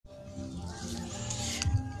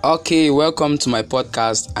Okay, welcome to my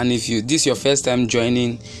podcast. And if this is your first time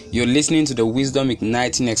joining, you're listening to the Wisdom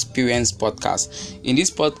Igniting Experience podcast. In this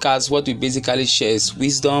podcast, what we basically share is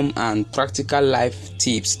wisdom and practical life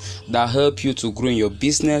tips that help you to grow in your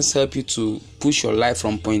business, help you to push your life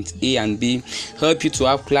from point A and B, help you to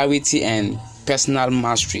have clarity and personal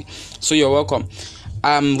mastery. So you're welcome.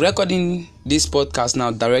 I'm recording this podcast now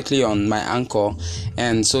directly on my Anchor,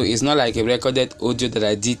 and so it's not like a recorded audio that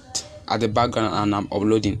I did at the background and I'm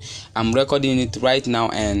uploading. I'm recording it right now,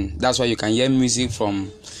 and that's why you can hear music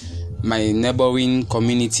from my neighboring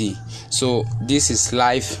community. So this is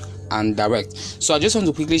live and direct. So I just want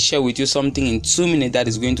to quickly share with you something in 2 minutes that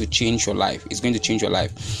is going to change your life. It's going to change your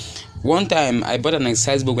life. One time I bought an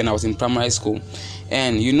exercise book when I was in primary school,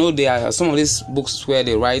 and there are some of these books where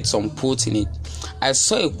they write some quotes in it. I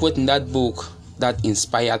saw a quote in that book that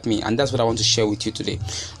inspired me, and that's what I want to share with you today.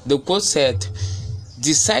 The quote said,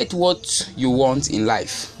 "Decide what you want in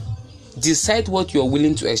life. Decide what you are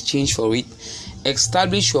willing to exchange for it.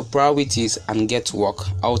 Establish your priorities and get to work."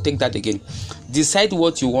 I'll take that again. Decide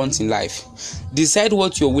what you want in life. Decide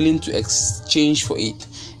what you are willing to exchange for it.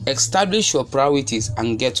 Establish your priorities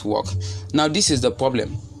and get to work. Now, this is the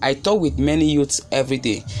problem. I talk with many youths every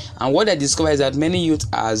day, and what I discover is that many youths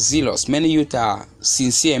are zealous, many youths are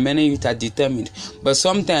sincere, many youths are determined, but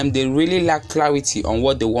sometimes they really lack clarity on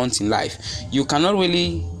what they want in life. You cannot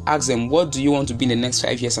really ask them, what do you want to be in the next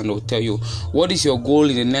 5 years, and they'll tell you. What is your goal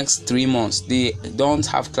in the next 3 months? They don't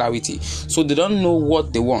have clarity, so they don't know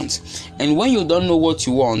what they want. And when you don't know what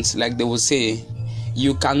you want, like they will say,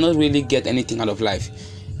 you cannot really get anything out of life.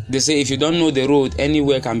 They say if you don't know the road,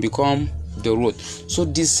 anywhere can become the road. So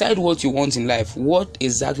decide what you want in life. What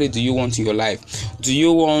exactly do you want in your life? Do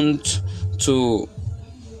you want to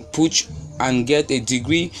push and get a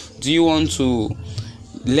degree? Do you want to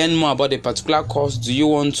learn more about a particular course? Do you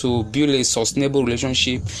want to build a sustainable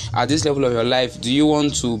relationship at this level of your life? Do you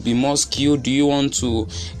want to be more skilled? Do you want to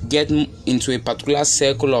get into a particular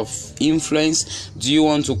circle of influence? Do you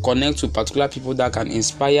want to connect to particular people that can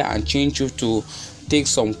inspire and change you to take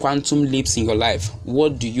some quantum leaps in your life?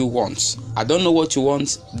 What do you want? I don't know what you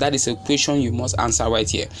want. That is a question you must answer right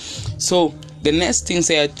here. So the next thing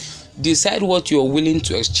said, decide what you're willing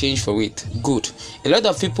to exchange for it. Good. A lot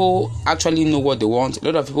of people actually know what they want. A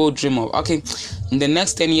lot of people dream of, okay, in the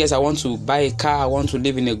next 10 years I want to buy a car, I want to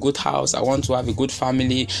live in a good house, I want to have a good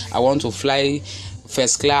family, I want to fly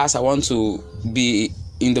first class, I want to be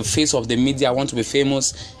in the face of the media, I want to be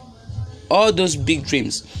famous. All those big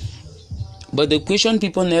dreams. But the question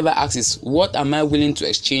people never ask is, what am I willing to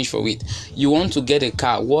exchange for it? You want to get a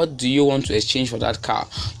car, what do you want to exchange for that car?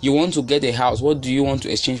 You want to get a house, what do you want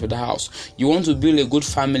to exchange for the house? You want to build a good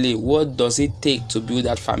family, what does it take to build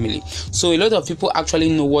that family? So a lot of people actually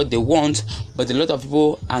know what they want, but a lot of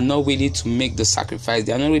people are not ready to make the sacrifice.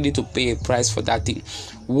 They are not ready to pay a price for that thing.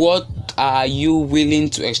 What are you willing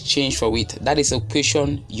to exchange for it? That is a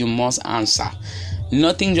question you must answer.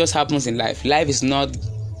 Nothing just happens in life. Life is not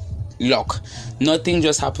luck. Nothing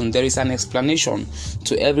just happens. There is an explanation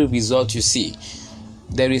to every result you see.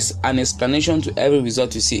 There is an explanation to every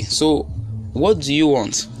result you see. So what do you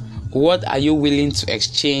want? What are you willing to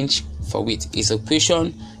exchange for it? It's a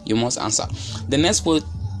question you must answer. The next quote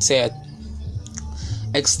said,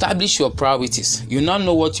 establish your priorities. You now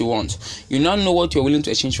know what you want. You now know what you're willing to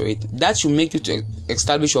exchange for it. That should make you to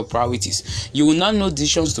establish your priorities. You will now know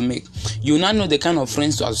decisions to make. You will now know the kind of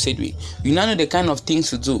friends to associate with. You now know the kind of things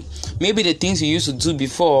to do. Maybe the things you used to do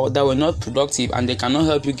before that were not productive and they cannot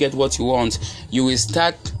help you get what you want, you will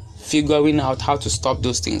start figuring out how to stop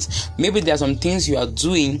those things. Maybe there are some things you are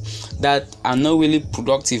doing that are not really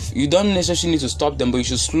productive. You don't necessarily need to stop them, but you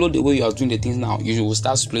should slow the way you are doing the things now. You will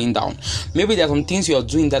start slowing down. Maybe there are some things you are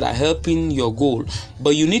doing that are helping your goal,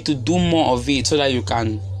 but you need to do more of it so that you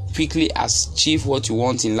can quickly achieve what you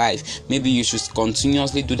want in life. Maybe you should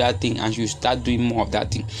continuously do that thing and you start doing more of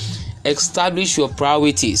that thing. Establish your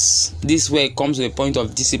priorities. This is where it comes to the point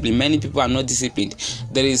of discipline. Many people are not disciplined.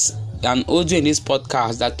 There is an audio in this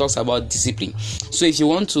podcast that talks about discipline. So if you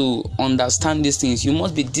want to understand these things, you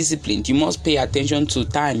must be disciplined. You must pay attention to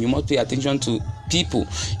time. You must pay attention to people.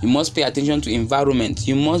 You must pay attention to environment.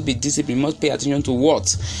 You must be disciplined. You must pay attention to what.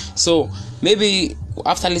 So maybe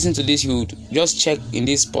after listening to this, you just check in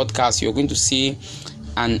this podcast. You're going to see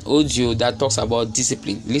an audio that talks about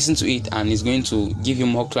discipline. Listen to it and it's going to give you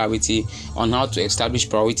more clarity on how to establish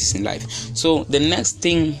priorities in life. So the next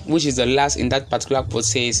thing, which is the last in that particular quote,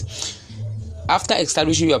 says, after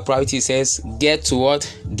establishing your priorities, says, get to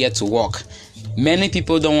what? Get to work. Many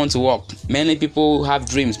people don't want to work. Many people have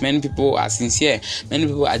dreams. Many people are sincere. Many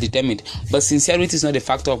people are determined. But sincerity is not a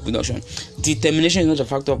factor of production. Determination is not a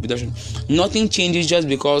factor of production. Nothing changes just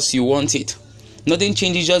because you want it. Nothing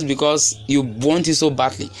changes just because you want it so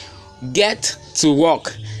badly. Get to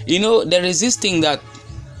work. There is this thing that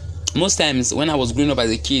most times when I was growing up as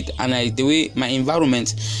a kid, and the way my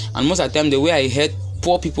environment, and most of the time the way I heard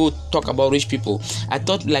poor people talk about rich people, I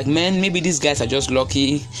thought like, man, maybe these guys are just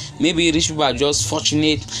lucky, maybe rich people are just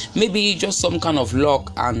fortunate, maybe just some kind of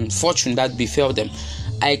luck and fortune that befell them.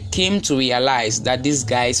 I came to realize that these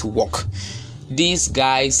guys work.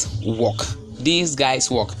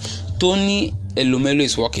 Tony Elumelu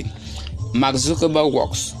is working. Mark Zuckerberg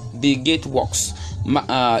works. Bill Gates works.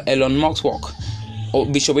 Elon Musk works.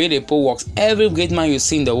 Bishop Oyedepo works. Every great man you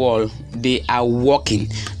see in the world, they are working.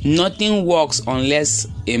 Nothing works unless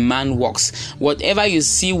a man works. Whatever you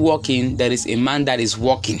see working, there is a man that is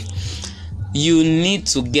working. You need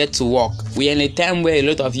to get to work. We are in a time where a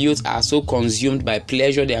lot of youth are so consumed by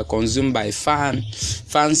pleasure, they are consumed by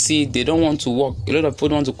fancy, they don't want to work. A lot of people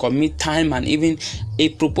want to commit time and even a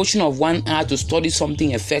proportion of 1 hour to study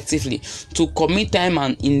something effectively, to commit time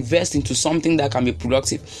and invest into something that can be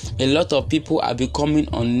productive. A lot of people are becoming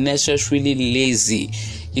unnecessarily lazy.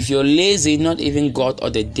 If you're lazy, not even God or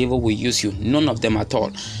the devil will use you. None of them at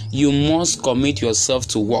all. You must commit yourself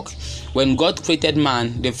to work. When God created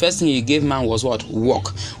man, the first thing he gave man was what?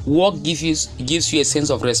 Work. Work gives you a sense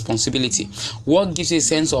of responsibility. Work gives you a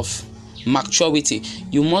sense of maturity.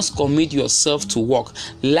 You must commit yourself to work.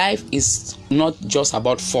 Life is not just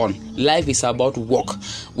about fun. Life is about work.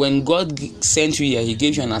 When God sent you here, he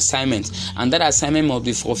gave you an assignment, and that assignment must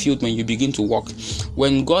be fulfilled when you begin to work.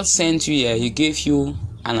 When God sent you here, he gave you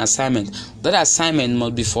an assignment. That assignment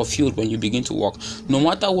must be fulfilled when you begin to work. No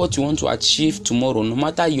matter what you want to achieve tomorrow, no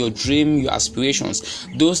matter your dream, your aspirations,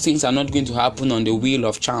 those things are not going to happen on the wheel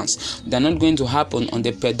of chance. They're not going to happen on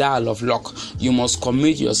the pedal of luck. You must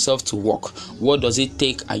commit yourself to work. What does it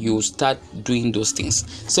take? And you start doing those things.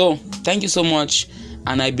 So thank you so much,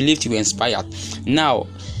 and I believe you were inspired. Now,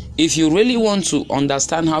 if you really want to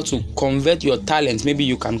understand how to convert your talent, maybe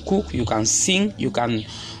you can cook, you can sing, you can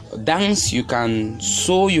dance, you can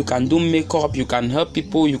sew, you can do makeup, you can help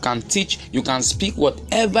people, you can teach, you can speak,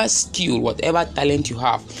 whatever skill, whatever talent you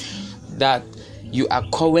have that you are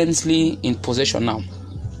currently in possession now.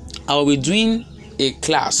 I'll be doing a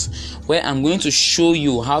class where I'm going to show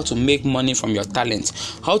you how to make money from your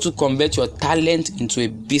talent, how to convert your talent into a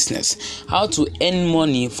business, how to earn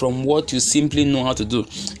money from what you simply know how to do.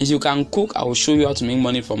 If you can cook, I will show you how to make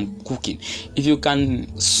money from cooking. If you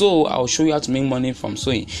can sew, I will show you how to make money from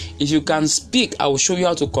sewing. If you can speak, I will show you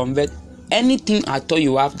how to convert anything at all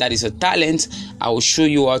you have that is a talent. I will show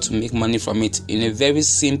you how to make money from it in a very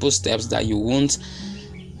simple steps that you won't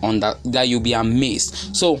that you'll be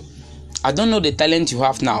amazed. So I don't know the talent you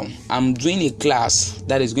have now. I'm doing a class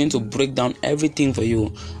that is going to break down everything for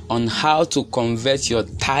you on how to convert your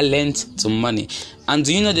talent to money. And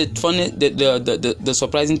do you know the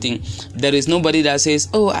surprising thing? There is nobody that says,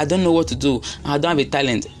 "Oh, I don't know what to do. I don't have a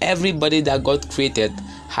talent." Everybody that God created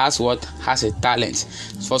has a talent.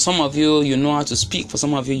 For some of you, you know how to speak. For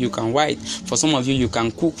some of you, you can write. For some of you, you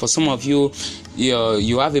can cook. For some of you,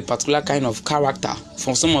 you have a particular kind of character.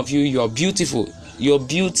 For some of you, you are beautiful. Your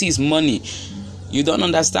beauty is money. You don't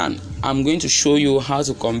understand. I'm going to show you how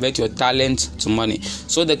to convert your talent to money.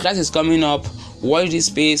 So the class is coming up. Watch this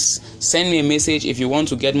space. Send me a message if you want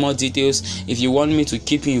to get more details. If you want me to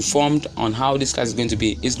keep you informed on how this class is going to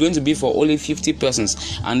be. It's going to be for only 50 persons,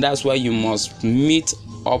 and that's why you must meet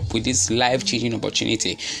up with this life-changing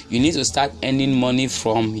opportunity. You need to start earning money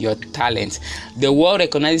from your talent. The world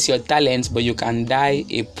recognizes your talent, but you can die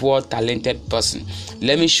a poor talented person.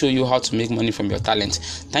 Let me show you how to make money from your talent.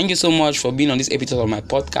 Thank you so much for being on this episode of my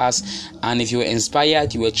podcast. And if you were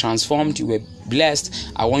inspired, you were transformed, you were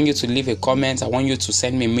blessed, I want you to leave a comment. I want you to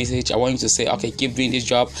send me a message. I want you to say, okay, keep doing this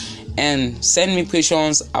job, and send me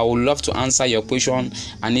questions. I would love to answer your question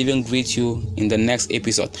and even greet you in the next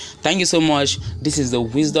episode. Thank you so much. This is the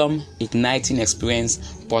Wisdom Igniting Experience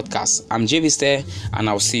podcast. I'm JV Stare, and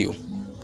I'll see you.